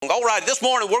All right, this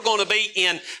morning we're going to be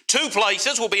in two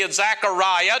places. We'll be in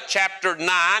Zechariah chapter 9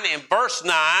 and verse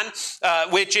 9,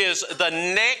 which is the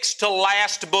next to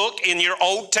last book in your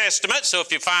Old Testament. So if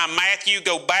you find Matthew,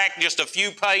 go back just a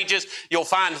few pages, you'll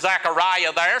find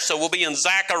Zechariah there. So we'll be in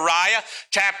Zechariah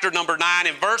chapter number 9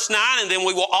 and verse 9, and then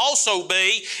we will also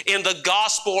be in the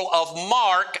Gospel of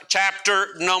Mark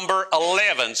chapter number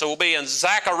 11. So we'll be in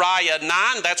Zechariah 9,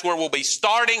 that's where we'll be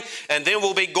starting, and then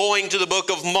we'll be going to the book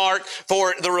of Mark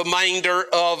for the remainder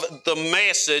of the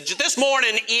message. This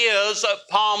morning is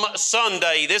Palm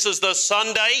Sunday. This is the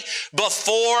Sunday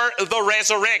before the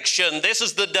resurrection. This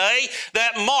is the day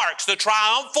that marks the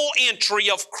triumphal entry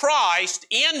of Christ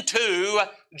into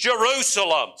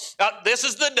Jerusalem. This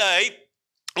is the day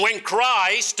when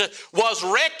Christ was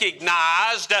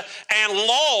recognized and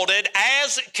lauded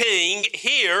as king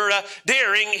here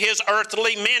during his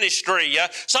earthly ministry.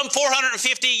 Some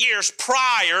 450 years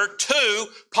prior to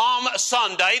Palm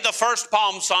Sunday, the first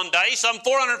Palm Sunday, some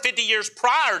 450 years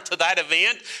prior to that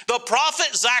event, the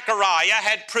prophet Zechariah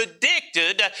had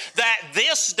predicted that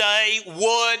this day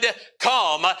would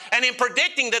come. And in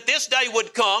predicting that this day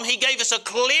would come, he gave us a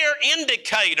clear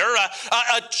indicator,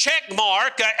 a check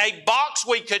mark, a box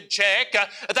we could check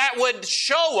that would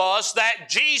show us that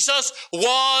Jesus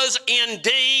was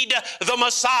indeed the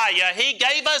Messiah. He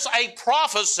gave us a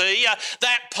prophecy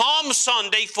that Palm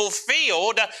Sunday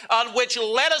fulfilled, which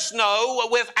let us know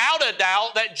without a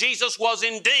doubt that Jesus was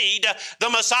indeed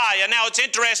the Messiah. Now it's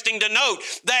interesting to note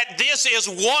that this is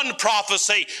one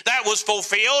prophecy that was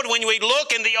fulfilled. When we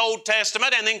look in the Old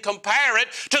Testament and then compare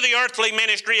it to the earthly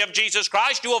ministry of Jesus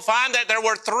Christ, you will find that there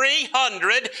were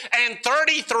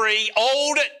 333 Old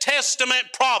Testament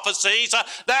prophecies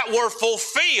that were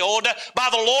fulfilled by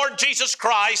the Lord Jesus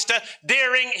Christ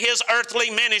during his earthly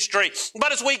ministry.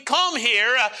 But as we come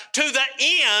here to the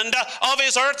end of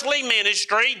his earthly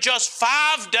ministry, just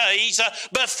 5 days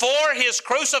before his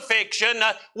crucifixion,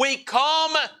 we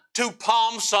come to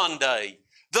Palm Sunday.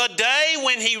 The day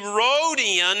when he rode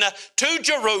in to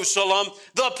Jerusalem,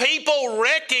 the people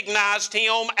recognized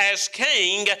him as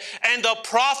king, and the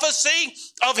prophecy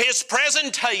of his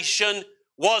presentation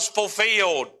was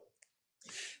fulfilled.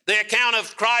 The account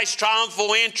of Christ's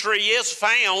triumphal entry is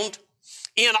found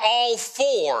in all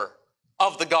four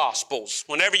of the Gospels.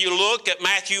 Whenever you look at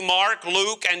Matthew, Mark,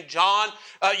 Luke, and John,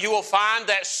 you will find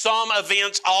that some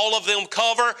events, all of them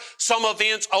cover, some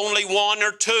events only one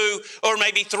or two, or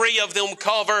maybe three of them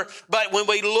cover. But when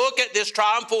we look at this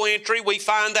triumphal entry, we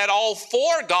find that all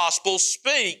four Gospels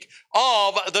speak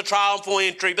of the triumphal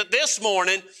entry. But this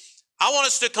morning, I want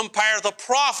us to compare the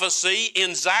prophecy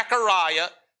in Zechariah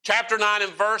chapter 9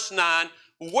 and verse 9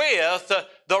 with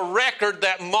the record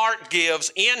that Mark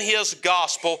gives in his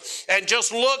gospel, and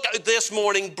just look this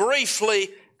morning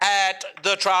briefly at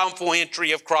the triumphal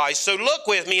entry of Christ. So look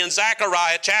with me in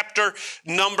Zechariah chapter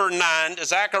number 9,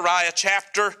 Zechariah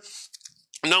chapter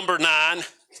number 9,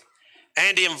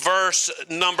 and in verse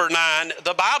number 9,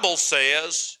 the Bible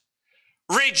says,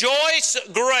 "Rejoice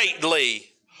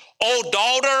greatly, O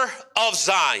daughter of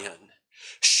Zion.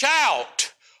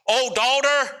 Shout, O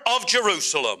daughter of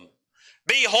Jerusalem.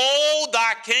 Behold,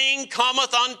 thy king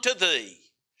cometh unto thee.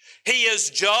 He is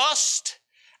just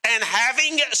and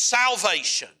having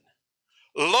salvation,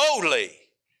 lowly,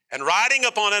 and riding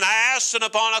upon an ass and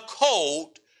upon a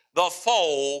colt, the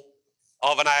foal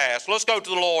of an ass." Let's go to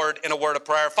the Lord in a word of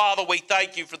prayer. Father, we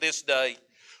thank you for this day.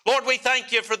 Lord, we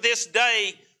thank you for this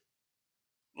day,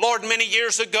 Lord, many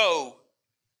years ago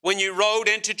when you rode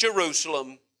into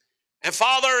Jerusalem. And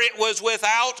Father, it was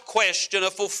without question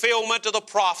a fulfillment of the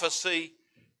prophecy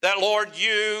that, Lord,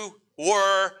 you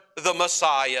were the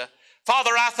Messiah.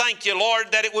 Father, I thank you,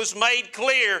 Lord, that it was made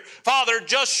clear, Father,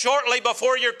 just shortly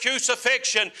before your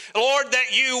crucifixion, Lord,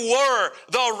 that you were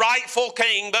the rightful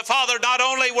king. But Father, not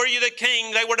only were you the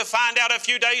king, they were to find out a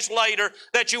few days later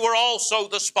that you were also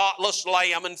the spotless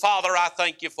Lamb. And Father, I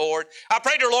thank you for it. I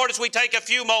pray, dear Lord, as we take a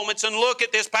few moments and look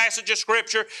at this passage of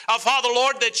Scripture, Father,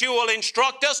 Lord, that you will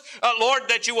instruct us, Lord,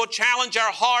 that you will challenge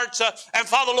our hearts, and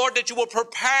Father, Lord, that you will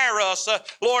prepare us,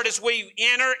 Lord, as we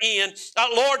enter in,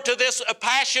 Lord, to this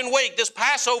Passion Week, this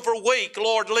Passover week,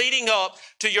 Lord, leading up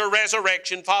to your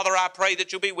resurrection. Father, I pray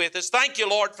that you'll be with us. Thank you,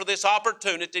 Lord, for this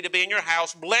opportunity to be in your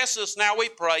house. Bless us now, we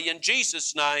pray, in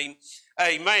Jesus' name.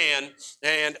 Amen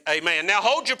and amen. Now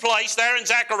hold your place there in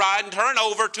Zechariah and turn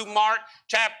over to Mark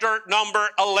chapter number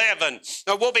 11.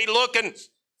 Now we'll be looking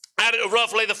at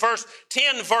roughly the first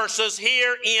 10 verses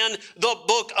here in the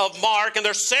book of Mark. And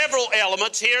there's several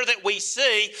elements here that we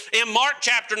see in Mark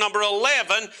chapter number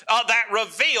 11 that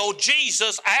reveal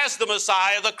Jesus as the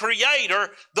Messiah, the Creator,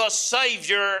 the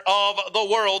Savior of the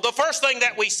world. The first thing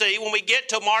that we see when we get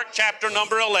to Mark chapter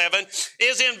number 11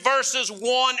 is in verses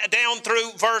 1 down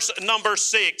through verse number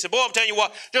 6. And boy, I'm telling you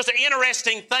what, just an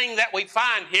interesting thing that we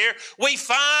find here. We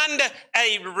find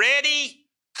a ready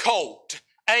colt.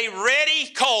 A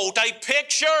ready colt, a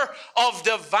picture of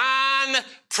divine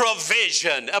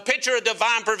provision. A picture of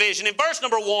divine provision. In verse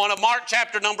number 1 of Mark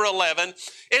chapter number 11,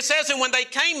 it says, "And when they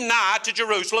came nigh to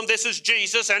Jerusalem," this is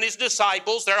Jesus and his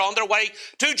disciples, they're on their way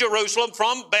to Jerusalem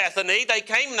from Bethany. They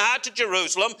came nigh to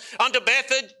Jerusalem unto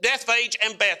Bethphage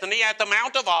and Bethany at the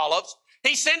Mount of Olives.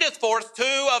 He sendeth forth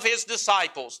 2 of his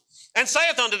disciples, and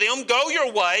saith unto them, Go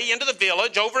your way into the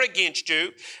village over against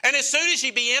you, and as soon as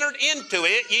ye be entered into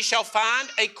it, ye shall find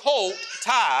a colt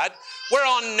tied,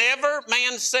 whereon never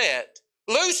man sat.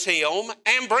 Loose him,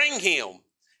 and bring him.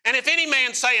 And if any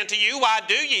man say unto you, Why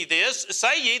do ye this?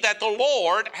 Say ye that the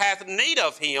Lord hath need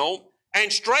of him,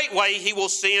 and straightway he will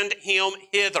send him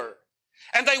hither.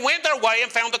 And they went their way,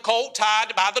 and found the colt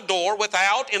tied by the door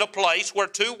without, in a place where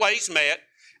 2 ways met,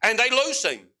 and they loosed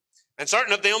him. And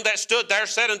certain of them that stood there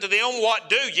said unto them, What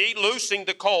do ye, loosing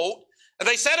the colt? And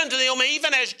they said unto them,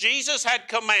 Even as Jesus had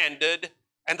commanded,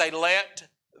 and they let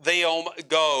them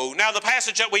go. Now, the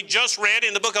passage that we just read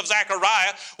in the book of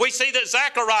Zechariah, we see that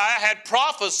Zechariah had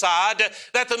prophesied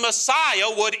that the Messiah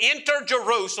would enter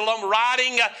Jerusalem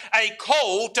riding a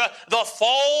colt, the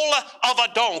foal of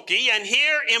a donkey. And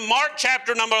here in Mark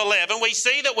chapter number 11, we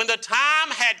see that when the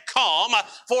time had come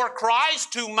for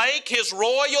Christ to make his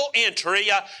royal entry,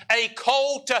 a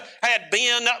colt had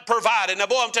been provided. Now,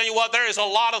 boy, I'm telling you what, there is a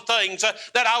lot of things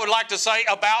that I would like to say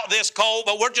about this colt,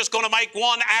 but we're just going to make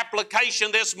one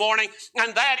application this morning,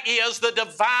 and that is the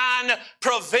divine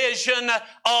provision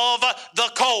of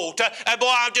the colt. And boy,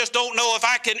 I just don't know if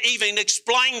I can even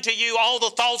explain to you all the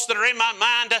thoughts that are in my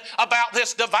mind about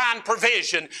this divine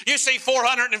provision. You see,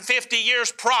 450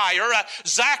 years prior,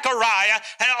 Zechariah,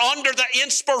 under the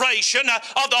inspiration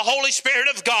of the Holy Spirit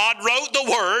of God, wrote the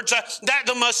words that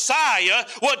the Messiah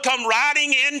would come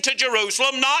riding into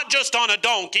Jerusalem, not just on a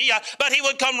donkey, but he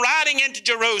would come riding into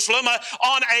Jerusalem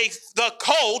on the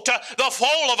colt, the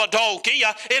foal of a donkey.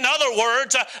 In other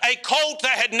words, a colt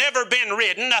that had never been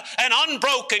ridden, an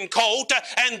unbroken colt,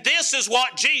 and this is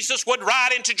what Jesus would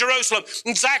ride into Jerusalem.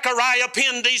 Zechariah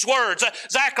penned these words.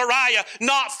 Zechariah,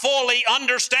 not fully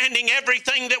understanding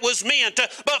everything that was meant,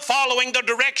 but following the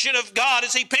direction of God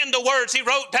as he penned the words, he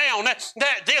wrote down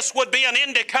that this would be an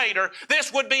indicator.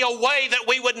 This would be a way that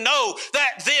we would know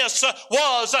that this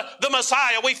was the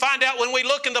Messiah. We find out when we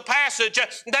look in the passage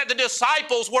that the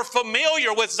disciples were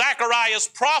familiar with Zechariah's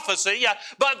prophecy,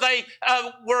 but they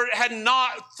had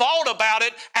not thought about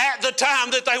it at the time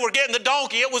that they were getting the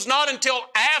donkey. It was not until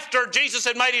after Jesus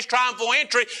had made his triumphal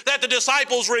entry that the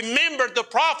disciples remembered the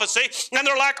prophecy, and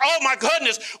they're like, oh my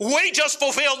goodness, we just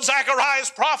fulfilled Zechariah's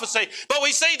prophecy. But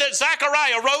we see that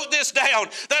Zechariah wrote this down,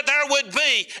 that there would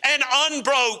be an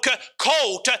unbroke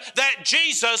colt that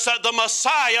Jesus, the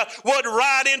Messiah, would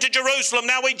ride into Jerusalem.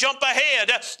 Now we jump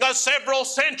ahead several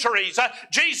centuries.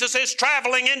 Jesus is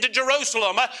traveling into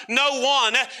Jerusalem. No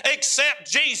one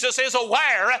except Jesus is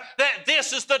aware that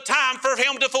this is the time for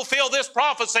him to fulfill this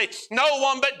prophecy. No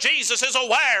one but Jesus is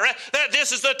aware that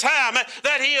this is the time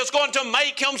that he is going to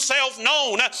make himself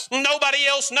known. Nobody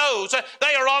else knows.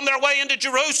 They are on their way into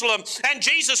Jerusalem, and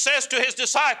Jesus says to his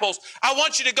disciples, I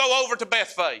want you to go over to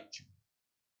Bethphage.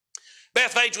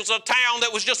 Bethphage was a town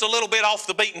that was just a little bit off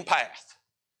the beaten path.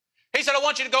 He said, I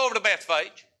want you to go over to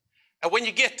Bethphage, and when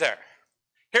you get there,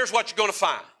 here's what you're going to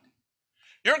find.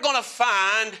 You're going to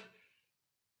find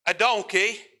a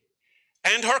donkey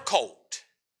and her colt.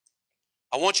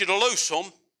 I want you to loose them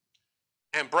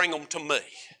and bring them to me.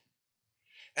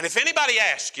 And if anybody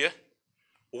asks you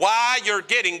why you're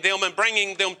getting them and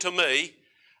bringing them to me,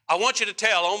 I want you to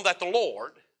tell them that the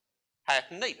Lord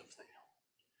hath need of them.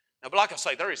 Now, but like I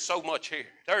say, there is so much here.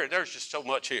 There's just so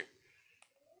much here.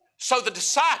 So the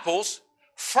disciples,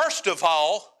 first of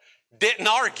all, didn't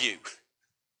argue.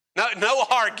 No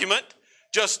argument.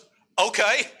 Just,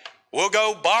 okay, we'll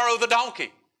go borrow the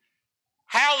donkey.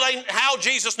 How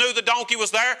Jesus knew the donkey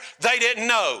was there, they didn't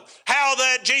know. How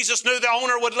that Jesus knew the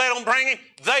owner would let them bring him,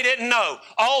 they didn't know.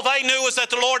 All they knew was that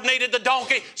the Lord needed the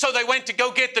donkey, so they went to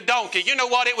go get the donkey. You know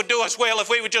what? It would do us well if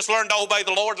we would just learn to obey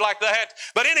the Lord like that.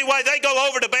 But anyway, they go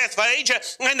over to Bethphage,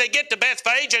 and they get to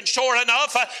Bethphage, and sure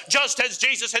enough, just as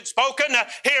Jesus had spoken,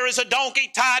 here is a donkey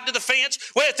tied to the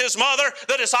fence with his mother.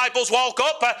 The disciples walk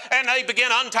up, and they begin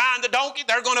untying the donkey.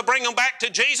 They're going to bring them back to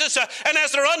Jesus, and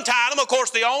as they're untying them, of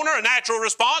course, the owner, a natural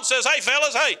response, says, hey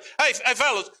fellas,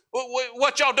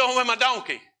 what y'all doing with my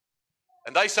donkey?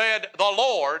 And they said, the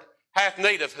Lord hath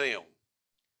need of him.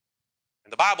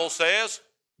 And the Bible says,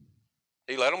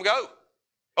 he let them go.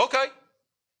 Okay.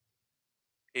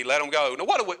 He let them go. Now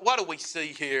what do we see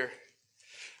here?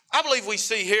 I believe we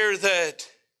see here that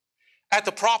at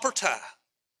the proper time,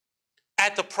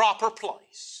 at the proper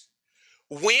place,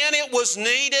 when it was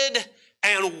needed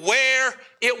and where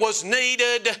it was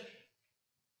needed,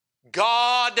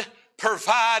 God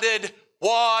provided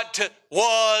what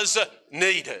was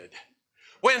needed.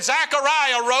 When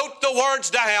Zechariah wrote the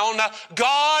words down,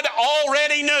 God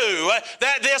already knew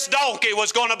that this donkey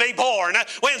was going to be born.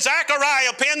 When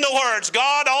Zechariah penned the words,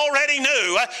 God already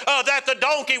knew that the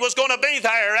donkey was going to be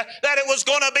there, that it was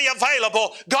going to be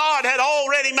available. God had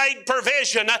already made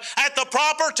provision at the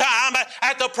proper time,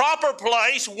 at the proper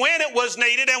place, when it was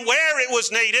needed and where it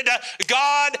was needed.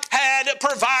 God had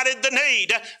provided the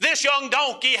need. This young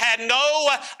donkey had no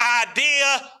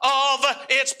idea of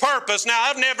its purpose. Now,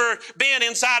 I've never been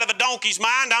inside of a donkey's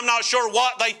mind. I'm not sure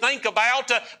what they think about,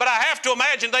 but I have to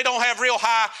imagine they don't have real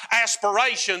high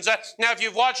aspirations. Now, if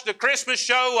you've watched the Christmas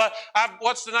show,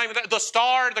 what's the name of that? The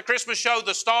Star, the Christmas show,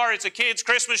 The Star. It's a kid's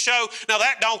Christmas show. Now,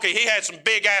 that donkey, he had some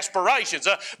big aspirations.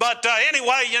 But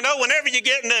anyway, you know, whenever you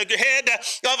get in the head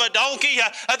of a donkey,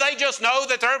 they just know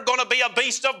that they're going to be a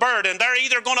beast of burden. They're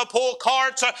either going to pull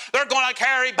carts, they're going to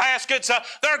carry baskets,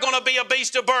 they're going to be a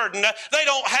beast of burden. They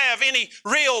don't have any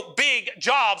real big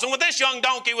jobs. And when this young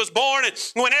donkey was born, and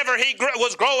whenever he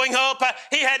was growing up,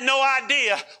 he had no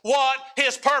idea what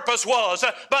his purpose was.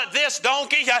 But this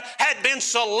donkey had been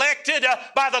selected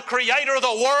by the Creator of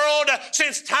the world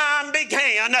since time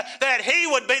began, that he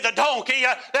would be the donkey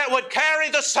that would carry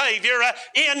the Savior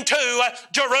into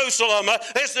Jerusalem.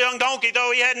 This young donkey,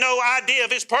 though he had no idea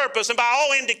of his purpose, and by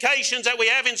all indications that we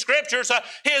have in Scriptures,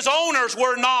 his owners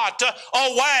were not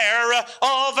aware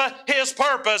of his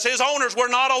purpose. His owners were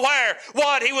not aware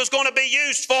what he was going to be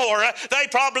used for. They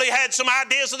probably had some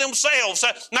ideas of themselves.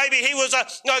 Maybe he was a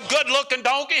good-looking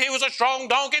donkey. He was a strong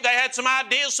donkey. They had some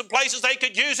ideas, some places they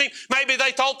could use him. Maybe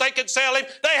they thought they could sell him.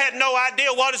 They had no idea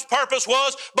what his purpose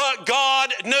was, but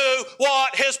God knew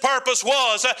what his purpose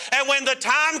was. And when the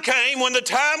time came, when the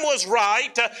time was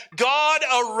right, God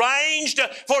arranged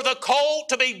for the colt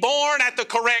to be born at the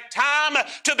correct time,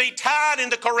 to be tied in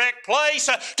the correct place,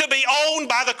 to be owned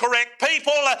by the correct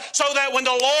people, so that when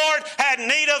the Lord had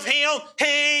need of him,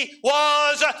 he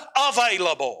was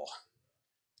available.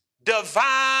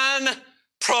 Divine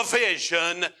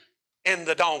provision in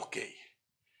the donkey.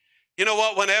 You know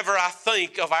what? Whenever I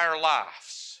think of our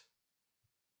lives,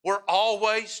 we're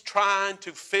always trying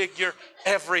to figure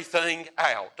everything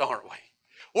out, aren't we?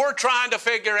 We're trying to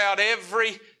figure out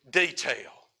every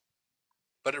detail.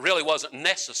 But it really wasn't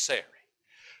necessary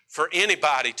for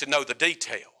anybody to know the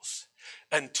details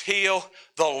until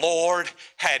the Lord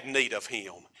had need of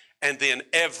him. And then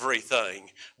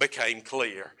everything became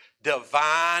clear.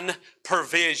 Divine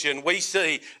provision. We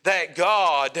see that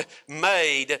God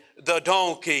made the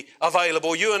donkey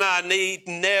available. You and I need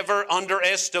never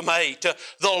underestimate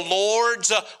the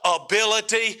Lord's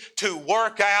ability to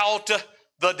work out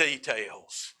the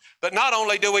details. But not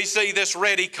only do we see this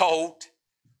ready colt,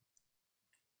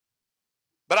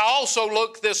 but I also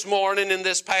look this morning in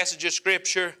this passage of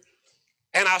Scripture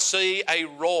and I see a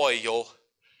royal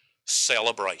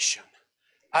celebration.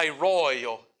 A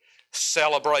royal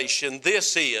celebration.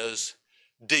 This is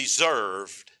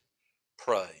deserved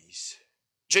praise.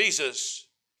 Jesus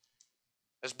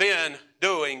has been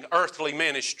doing earthly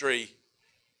ministry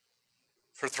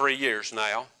for 3 years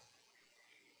now.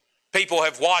 People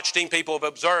have watched him. People have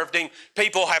observed him.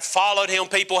 People have followed him.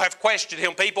 People have questioned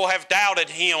him. People have doubted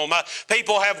him.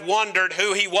 People have wondered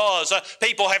who he was.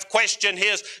 People have questioned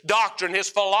his doctrine, his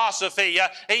philosophy.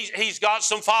 He's got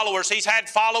some followers. He's had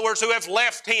followers who have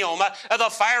left him. The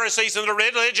Pharisees and the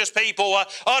religious people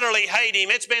utterly hate him.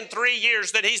 It's been 3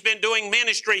 years that he's been doing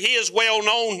ministry. He is well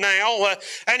known now.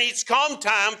 And it's come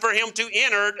time for him to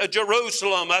enter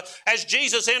Jerusalem. As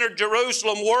Jesus entered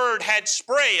Jerusalem, word had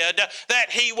spread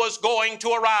that he was going to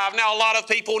arrive. Now, a lot of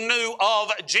people knew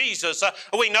of Jesus.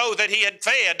 We know that he had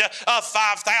fed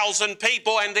 5,000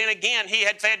 people, and then again he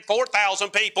had fed 4,000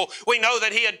 people. We know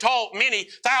that he had taught many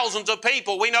thousands of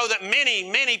people. We know that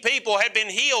many people had been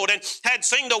healed and had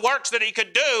seen the works that he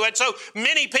could do, and so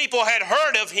many people had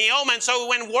heard of him. And so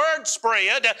when word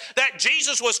spread that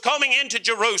Jesus was coming into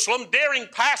Jerusalem during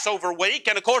Passover week,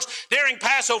 and of course during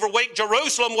Passover week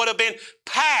Jerusalem would have been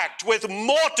packed with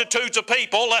multitudes of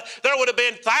people. There would have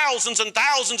been thousands and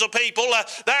thousands of people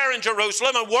there in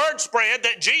Jerusalem, and word spread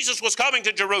that Jesus was coming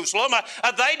to Jerusalem.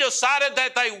 They decided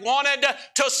that they wanted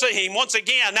to see him. Once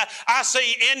again, I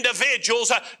see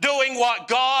individuals doing what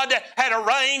God had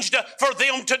arranged for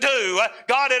them to do.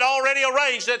 God had already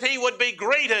arranged that he would be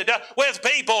greeted with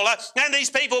people, and these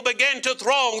people began to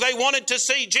throng. They wanted to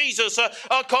see Jesus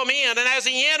come in, and as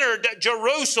he entered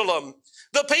Jerusalem,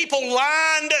 the people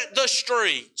lined the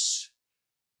streets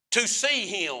to see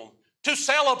him, to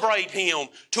celebrate him,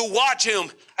 to watch him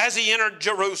as he entered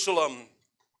Jerusalem.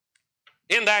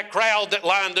 In that crowd that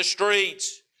lined the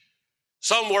streets,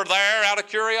 some were there out of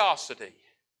curiosity.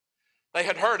 They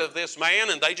had heard of this man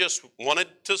and they just wanted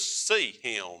to see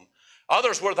him.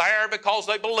 Others were there because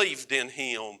they believed in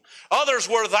him. Others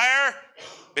were there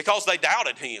because they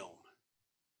doubted him.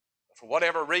 For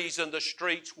whatever reason, the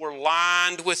streets were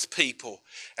lined with people,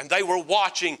 and they were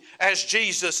watching as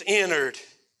Jesus entered.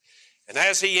 And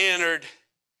as he entered,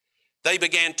 they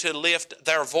began to lift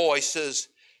their voices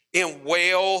in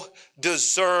well-deserved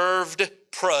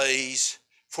praise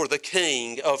for the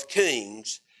King of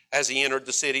Kings as he entered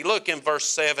the city. Look in verse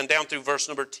 7 down through verse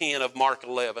number 10 of Mark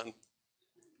 11.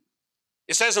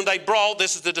 It says, and they brought,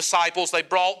 this is the disciples, they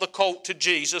brought the colt to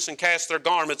Jesus and cast their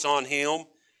garments on him,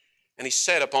 and he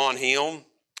sat upon him.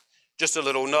 Just a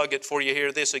little nugget for you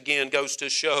here. This again goes to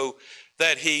show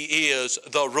that he is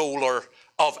the ruler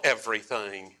of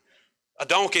everything. A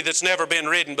donkey that's never been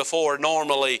ridden before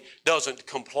normally doesn't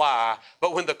comply.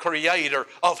 But when the creator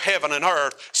of heaven and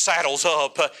earth saddles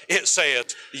up, it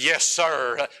says, yes,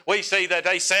 sir. We see that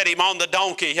they set him on the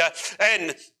donkey.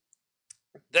 And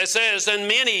it says, and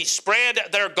many spread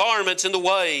their garments in the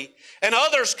way, and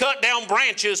others cut down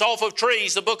branches off of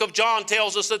trees. The book of John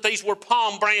tells us that these were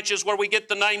palm branches, where we get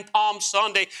the name Palm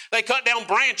Sunday. They cut down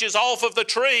branches off of the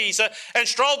trees and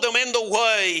strode them in the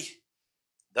way.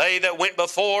 They that went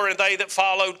before and they that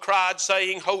followed cried,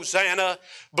 saying, Hosanna,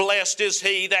 blessed is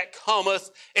he that cometh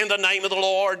in the name of the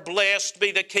Lord. Blessed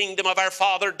be the kingdom of our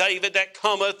father David that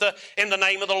cometh in the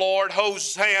name of the Lord.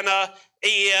 Hosanna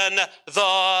in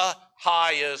the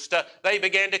highest. They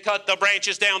began to cut the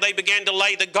branches down. They began to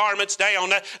lay the garments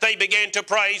down. They began to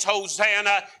praise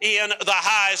Hosanna in the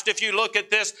highest. If you look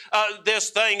at this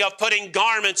thing of putting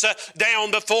garments down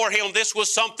before him, this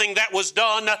was something that was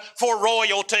done for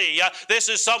royalty. This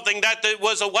is something that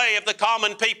was a way of the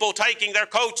common people taking their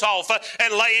coats off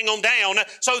and laying them down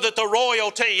so that the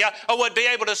royalty would be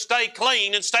able to stay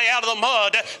clean and stay out of the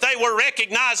mud. They were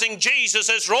recognizing Jesus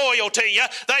as royalty.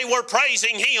 They were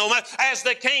praising him as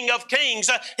the King of Kings.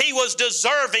 He was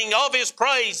deserving of his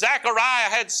praise. Zechariah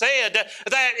had said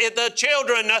that the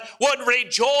children would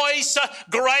rejoice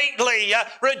greatly.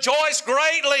 Rejoice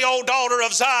greatly, O daughter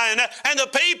of Zion. And the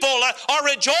people are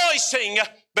rejoicing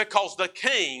because the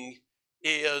King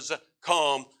is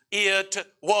come. It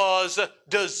was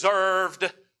deserved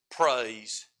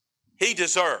praise. He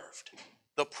deserved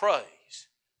the praise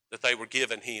that they were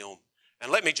giving him.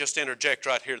 And let me just interject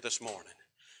right here this morning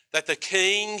that the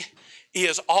King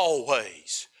is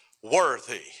always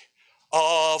worthy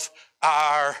of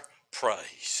our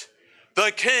praise.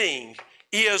 The King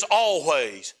is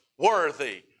always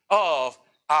worthy of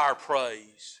our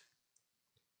praise.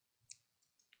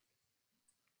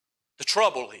 The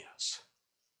trouble is,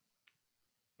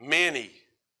 many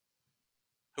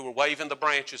who were waving the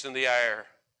branches in the air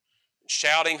and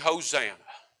shouting Hosanna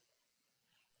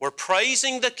were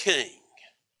praising the King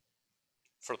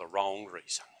for the wrong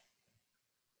reason.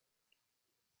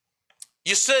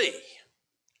 You see,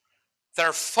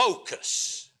 their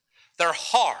focus, their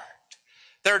heart,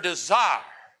 their desire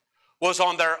was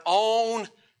on their own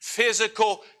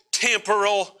physical,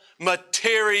 temporal,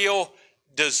 material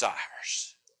desires.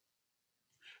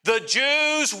 The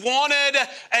Jews wanted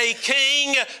a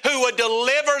king who would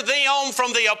deliver them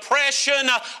from the oppression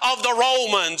of the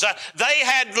Romans. They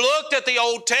had looked at the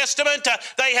Old Testament.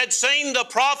 They had seen the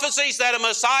prophecies that a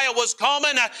Messiah was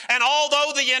coming. And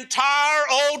although the entire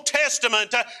Old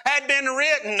Testament had been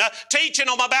written, teaching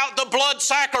them about the blood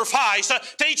sacrifice,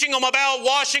 teaching them about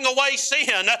washing away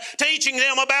sin, teaching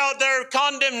them about their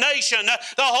condemnation,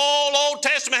 the whole Old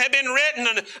Testament had been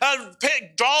written,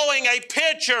 drawing a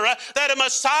picture picture that a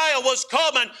Messiah was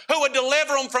coming who would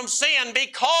deliver them from sin.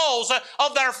 Because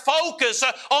of their focus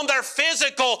on their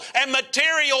physical and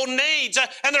material needs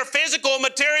and their physical and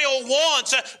material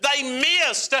wants, they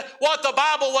missed what the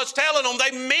Bible was telling them.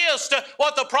 They missed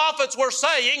what the prophets were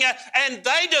saying, and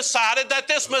they decided that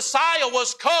this Messiah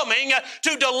was coming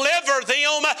to deliver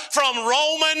them from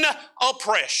Roman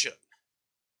oppression.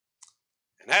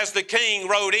 And as the king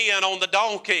rode in on the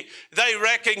donkey, they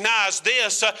recognized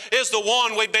this is the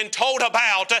one we've been told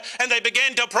about, and they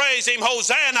began to praise him.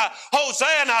 Hosanna,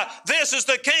 Hosanna, this is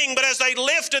the king. But as they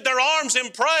lifted their arms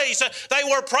in praise, they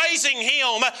were praising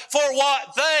him for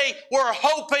what they were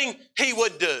hoping he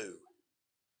would do.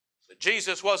 But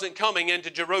Jesus wasn't coming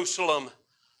into Jerusalem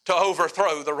to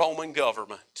overthrow the Roman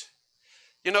government.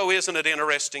 You know, isn't it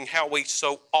interesting how we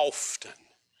so often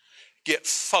get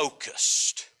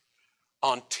focused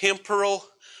on temporal,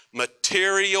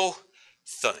 material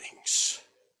things?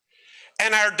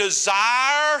 And our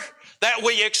desire that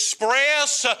we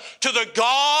express to the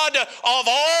God of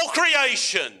all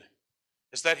creation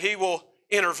is that he will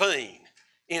intervene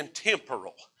in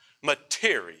temporal,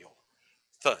 material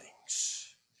things.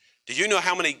 Do you know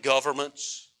how many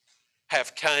governments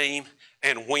have came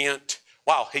and went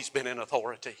while he's been in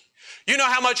authority? You know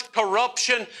how much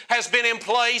corruption has been in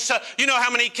place? You know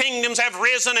how many kingdoms have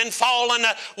risen and fallen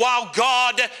while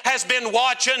God has been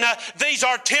watching? These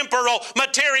are temporal,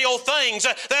 material things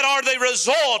that are the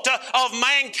result of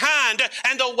mankind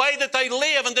and the way that they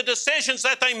live and the decisions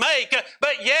that they make.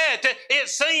 But yet, it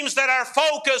seems that our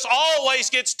focus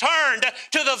always gets turned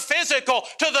to the physical,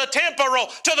 to the temporal,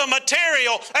 to the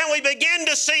material, and we begin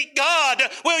to seek God.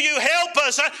 Will you help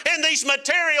us in these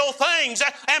material things?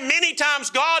 And many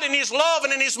times God in His love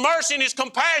and in His mercy and His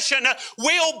compassion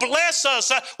will bless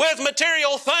us with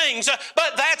material things,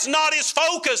 but that's not His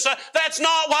focus. That's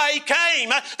not why He came.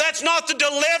 That's not the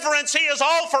deliverance He is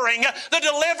offering. The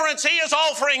deliverance He is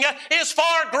offering is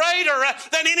far greater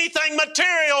than anything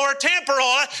material or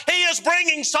temporal. He is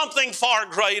bringing something far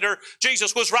greater.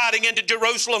 Jesus was riding into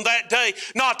Jerusalem that day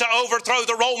not to overthrow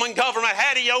the Roman government.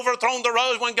 Had He overthrown the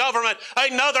Roman government,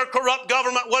 another corrupt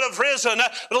government would have risen.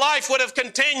 Life would have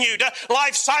continued.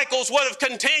 Life cycles would have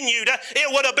continued.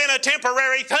 It would have been a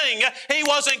temporary thing. He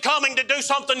wasn't coming to do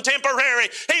something temporary.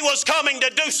 He was coming to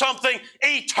do something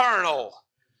eternal.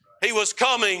 He was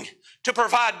coming to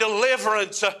provide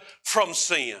deliverance from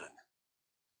sin.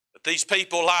 But these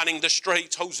people lining the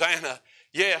streets, Hosanna,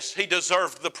 yes, He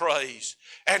deserved the praise,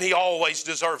 and He always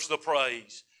deserves the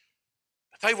praise.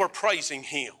 But they were praising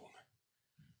Him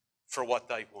for what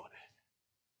they wanted.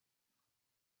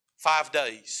 5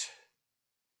 days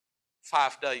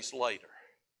later,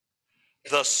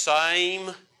 the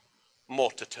same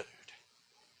multitude.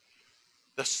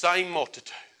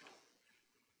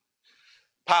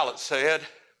 Pilate said,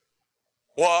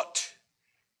 "What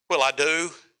will I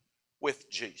do with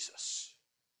Jesus?"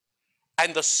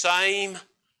 And the same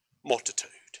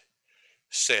multitude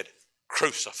said,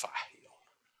 "Crucify Him,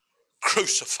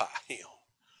 crucify Him,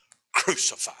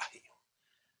 crucify Him."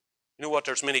 You know what?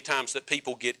 There's many times that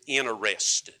people get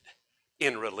interested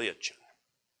in religion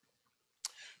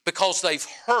because they've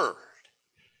heard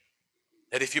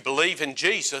that if you believe in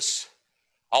Jesus,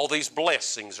 all these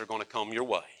blessings are going to come your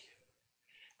way.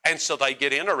 And so they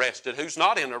get interested. Who's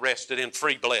not interested in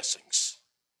free blessings?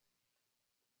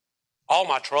 All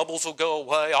my troubles will go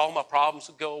away. All my problems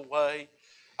will go away.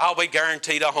 I'll be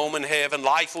guaranteed a home in heaven.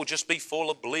 Life will just be full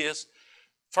of bliss.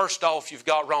 First off, you've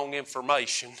got wrong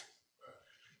information.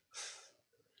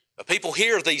 People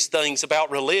hear these things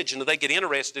about religion and they get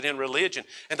interested in religion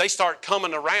and they start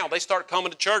coming around. They start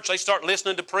coming to church. They start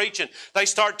listening to preaching. They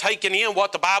start taking in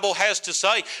what the Bible has to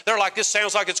say. They're like, this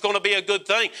sounds like it's going to be a good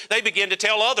thing. They begin to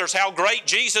tell others how great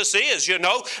Jesus is, you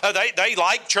know. They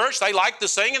like church. They like the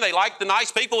singing. They like the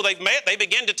nice people they've met. They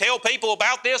begin to tell people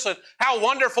about this and how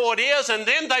wonderful it is, and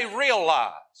then they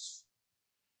realize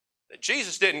that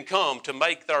Jesus didn't come to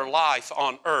make their life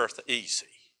on earth easy.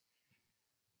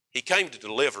 He came to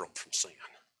deliver them from sin.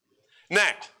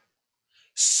 Now,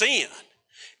 sin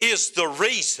is the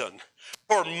reason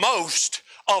for most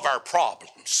of our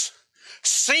problems.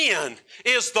 Sin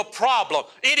is the problem.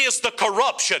 It is the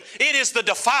corruption. It is the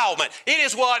defilement. It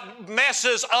is what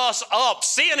messes us up.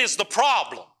 Sin is the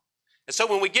problem. And so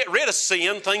when we get rid of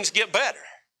sin, things get better.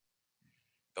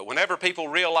 But whenever people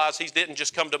realize He didn't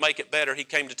just come to make it better, He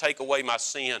came to take away my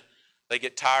sin, they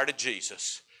get tired of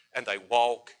Jesus and they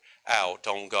walk out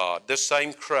on God. This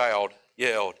same crowd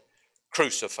yelled,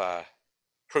 "Crucify,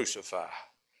 crucify,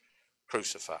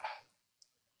 crucify."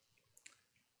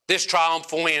 This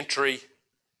triumphal entry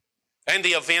and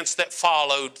the events that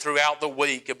followed throughout the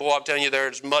week. And boy, I'm telling you,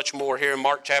 there's much more here in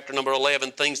Mark chapter number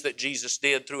 11, things that Jesus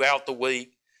did throughout the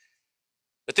week.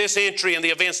 But this entry and the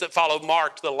events that followed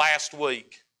marked the last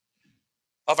week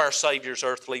of our Savior's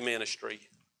earthly ministry.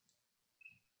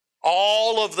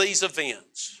 All of these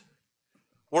events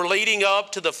were leading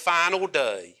up to the final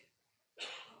day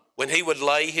when He would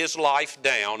lay His life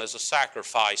down as a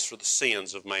sacrifice for the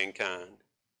sins of mankind.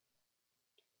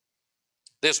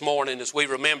 This morning, as we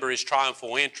remember His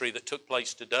triumphal entry that took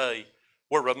place today,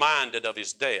 we're reminded of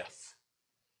His death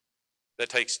that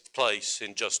takes place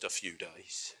in just a few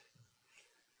days.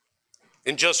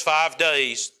 In just 5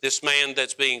 days, this man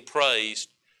that's being praised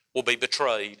will be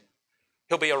betrayed.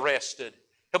 He'll be arrested.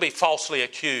 He'll be falsely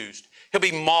accused. He'll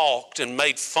be mocked and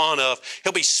made fun of.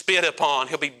 He'll be spit upon.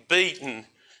 He'll be beaten.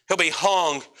 He'll be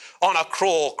hung on a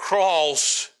cruel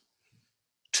cross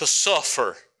to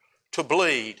suffer, to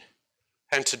bleed,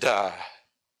 and to die.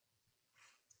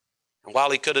 And while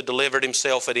He could have delivered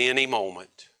Himself at any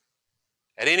moment,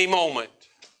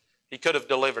 He could have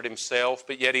delivered Himself,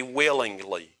 but yet He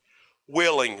willingly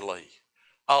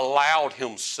allowed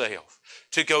Himself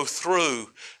to go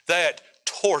through that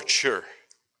torture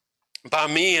by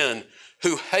men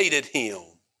who hated Him.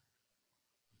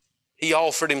 He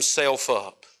offered Himself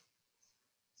up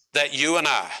that you and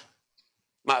I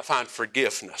might find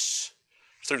forgiveness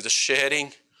through the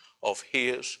shedding of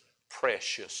His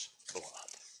precious blood.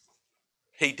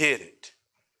 He did it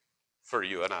for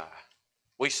you and I.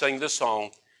 We sing the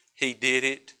song, He did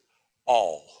it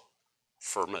all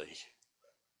for me.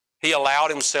 He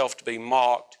allowed Himself to be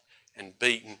mocked and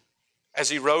beaten as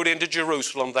He rode into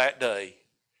Jerusalem that day.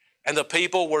 And the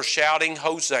people were shouting,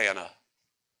 Hosanna,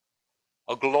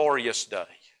 a glorious day.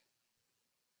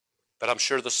 But I'm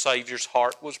sure the Savior's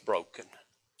heart was broken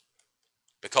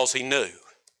because He knew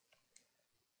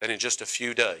that in just a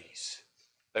few days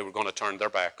they were going to turn their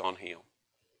back on Him.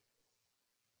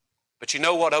 But you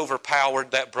know what overpowered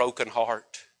that broken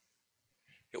heart?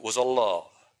 It was a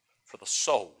love for the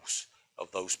souls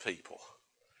of those people.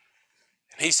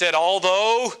 And He said,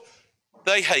 although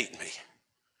they hate me,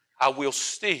 I will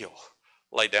still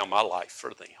lay down my life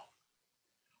for them.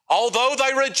 Although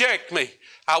they reject me,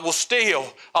 I will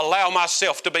still allow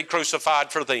myself to be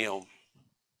crucified for them.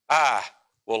 I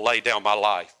will lay down my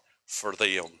life for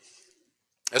them.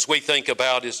 As we think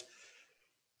about His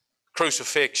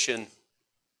crucifixion,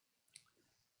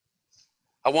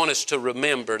 I want us to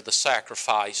remember the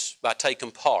sacrifice by taking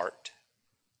part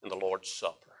in the Lord's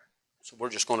Supper. So we're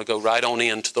just going to go right on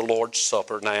into the Lord's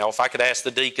Supper now. If I could ask the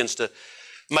deacons to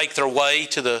make their way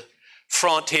to the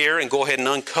front here and go ahead and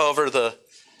uncover the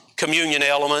communion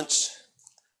elements.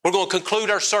 We're going to conclude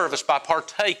our service by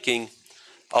partaking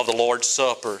of the Lord's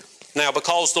Supper. Now,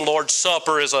 because the Lord's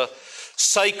Supper is a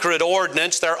sacred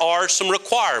ordinance, there are some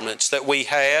requirements that we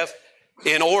have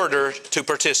in order to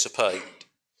participate.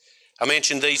 I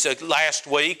mentioned these last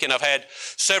week, and I've had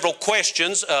several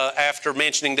questions after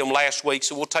mentioning them last week,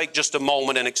 so we'll take just a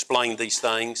moment and explain these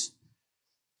things.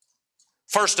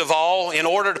 First of all, in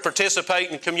order to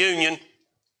participate in communion,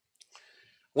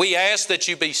 we ask that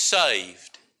you be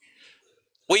saved.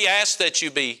 We ask that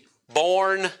you be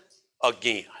born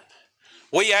again.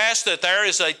 We ask that there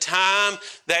is a time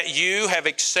that you have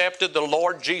accepted the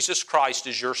Lord Jesus Christ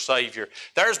as your Savior.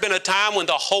 There's been a time when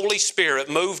the Holy Spirit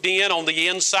moved in on the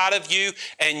inside of you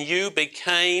and you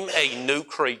became a new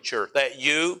creature, that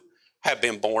you have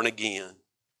been born again.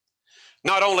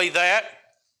 Not only that,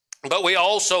 but we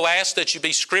also ask that you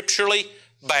be scripturally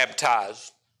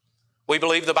baptized. We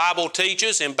believe the Bible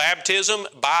teaches in baptism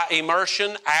by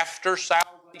immersion after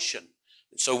salvation.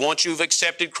 So once you've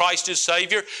accepted Christ as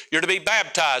Savior, you're to be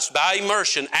baptized by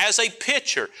immersion as a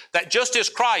picture that just as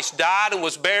Christ died and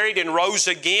was buried and rose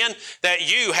again, that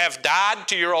you have died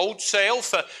to your old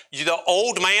self. The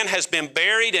old man has been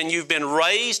buried and you've been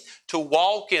raised to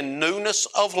walk in newness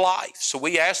of life. So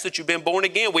we ask that you've been born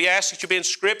again. We ask that you've been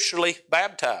scripturally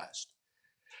baptized.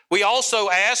 We also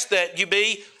ask that you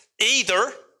be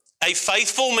either a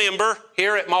faithful member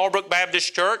here at Marlbrook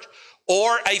Baptist Church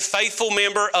or a faithful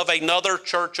member of another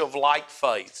church of like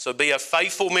faith. So be a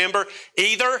faithful member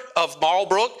either of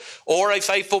Marlbrook or a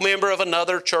faithful member of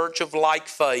another church of like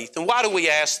faith. And why do we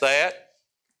ask that?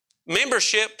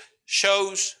 Membership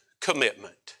shows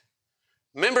commitment.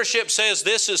 Membership says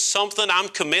this is something I'm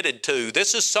committed to.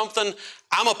 This is something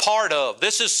I'm a part of.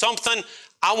 This is something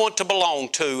I want to belong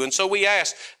to. And so we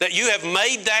ask that you have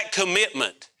made that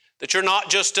commitment, that you're not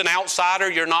just an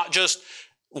outsider, you're not just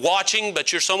watching,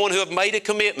 but you're someone who have made a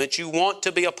commitment. You want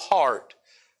to be a part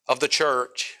of the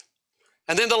church.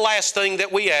 And then the last thing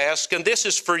that we ask, and this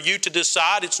is for you to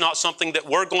decide, it's not something that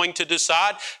we're going to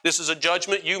decide. This is a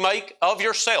judgment you make of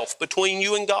yourself between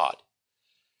you and God.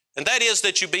 And that is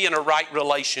that you be in a right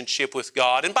relationship with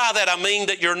God. And by that I mean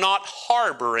that you're not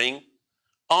harboring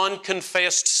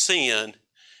unconfessed sin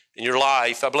in your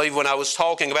life. I believe when I was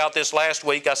talking about this last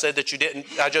week, I said that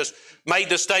I just made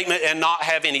the statement and not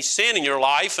have any sin in your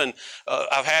life. And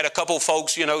I've had a couple of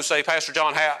folks, say, Pastor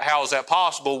John, how is that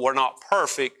possible? We're not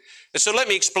perfect. And so let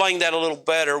me explain that a little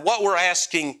better. What we're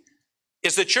asking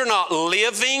is that you're not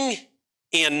living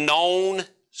in known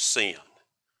sin.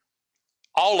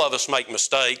 All of us make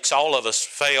mistakes. All of us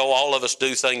fail. All of us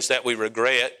do things that we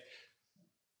regret.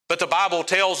 But the Bible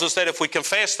tells us that if we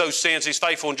confess those sins, He's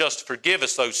faithful and just to forgive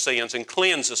us those sins and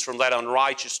cleanse us from that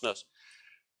unrighteousness.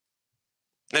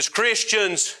 And as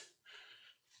Christians,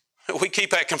 we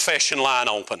keep that confession line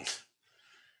open.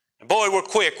 And boy, we're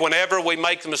quick whenever we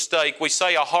make a mistake, we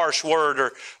say a harsh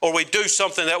word or we do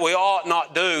something that we ought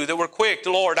not do, that we're quick,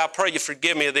 Lord, I pray you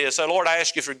forgive me of this. Lord, I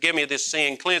ask you forgive me of this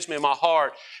sin, cleanse me of my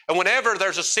heart. And whenever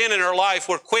there's a sin in our life,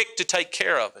 we're quick to take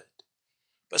care of it.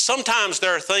 But sometimes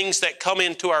there are things that come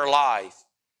into our life,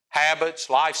 habits,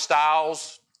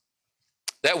 lifestyles,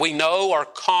 that we know are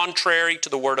contrary to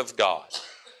the Word of God.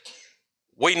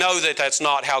 We know that that's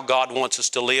not how God wants us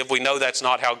to live. We know that's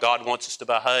not how God wants us to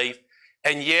behave.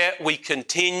 And yet we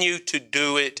continue to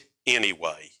do it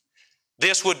anyway.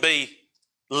 This would be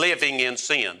living in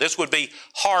sin. This would be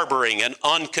harboring an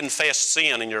unconfessed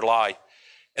sin in your life.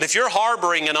 And if you're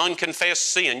harboring an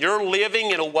unconfessed sin, you're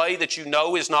living in a way that you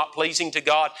know is not pleasing to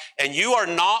God, and you are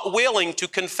not willing to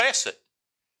confess it.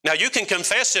 Now, you can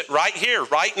confess it right here,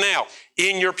 right now,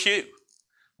 in your pew.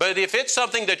 But if it's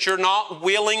something that you're not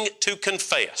willing to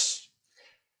confess,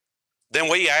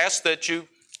 then we ask that you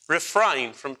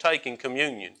refrain from taking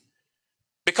communion.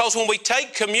 Because when we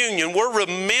take communion, we're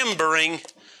remembering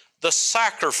the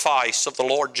sacrifice of the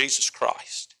Lord Jesus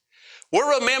Christ.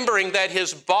 We're remembering that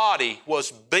His body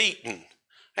was beaten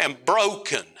and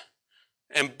broken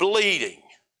and bleeding.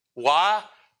 Why?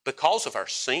 Because of our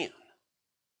sin.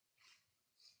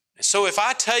 And so if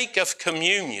I take of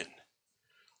communion,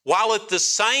 while at the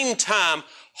same time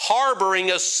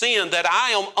harboring a sin that I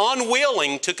am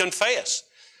unwilling to confess.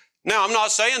 Now, I'm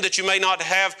not saying that you may not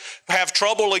have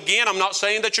trouble again. I'm not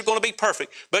saying that you're going to be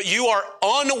perfect. But you are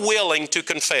unwilling to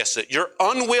confess it. You're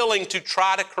unwilling to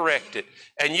try to correct it.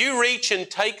 And you reach and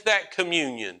take that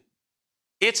communion.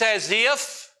 It's as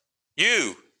if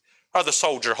you are the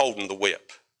soldier holding the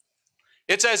whip.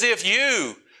 It's as if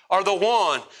you are the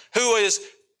one who is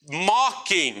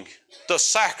mocking the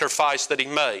sacrifice that He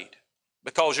made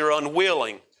because you're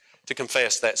unwilling to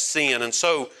confess that sin. And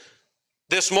so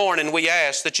this morning we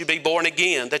ask that you be born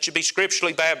again, that you be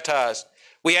scripturally baptized.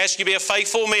 We ask you to be a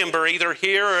faithful member either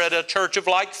here or at a church of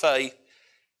like faith.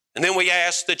 And then we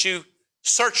ask that you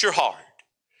search your heart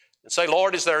and say,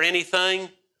 Lord, is there anything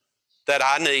that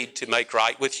I need to make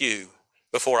right with you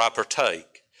before I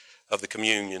partake of the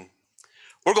communion?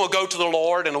 We're going to go to the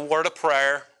Lord in a word of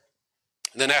prayer.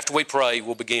 And then after we pray,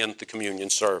 we'll begin the communion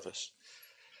service.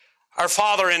 Our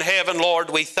Father in heaven, Lord,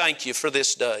 we thank you for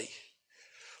this day.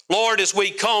 Lord, as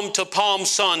we come to Palm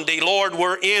Sunday, Lord,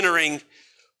 we're entering,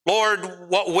 Lord,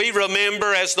 what we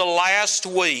remember as the last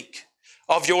week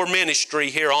of your ministry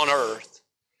here on earth.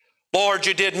 Lord,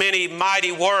 you did many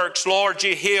mighty works. Lord,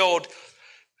 you healed.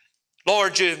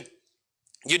 Lord, you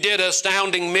did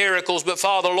astounding miracles. But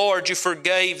Father, Lord, you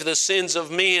forgave the sins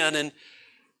of men. And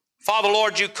Father,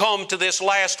 Lord, you come to this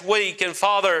last week, and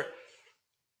Father,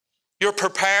 you're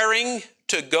preparing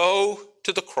to go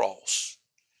to the cross.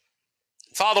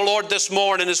 Father, Lord, this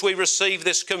morning as we receive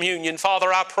this communion,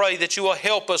 Father, I pray that you will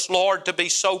help us, Lord, to be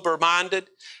sober-minded.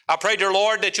 I pray, dear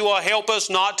Lord, that you will help us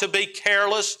not to be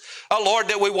careless. Lord,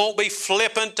 that we won't be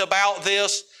flippant about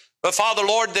this. But Father,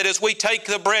 Lord, that as we take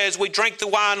the bread, as we drink the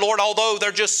wine, Lord, although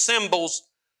they're just symbols,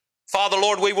 Father,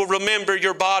 Lord, we will remember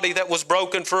your body that was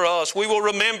broken for us. We will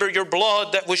remember your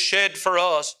blood that was shed for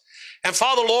us. And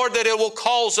Father, Lord, that it will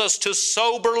cause us to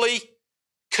soberly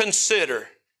consider,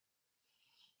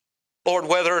 Lord,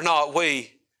 whether or not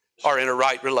we are in a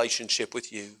right relationship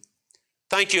with you.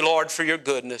 Thank you, Lord, for your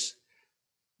goodness.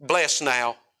 Bless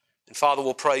now. And Father,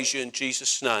 we'll praise you in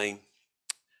Jesus' name.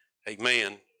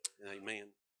 Amen and amen.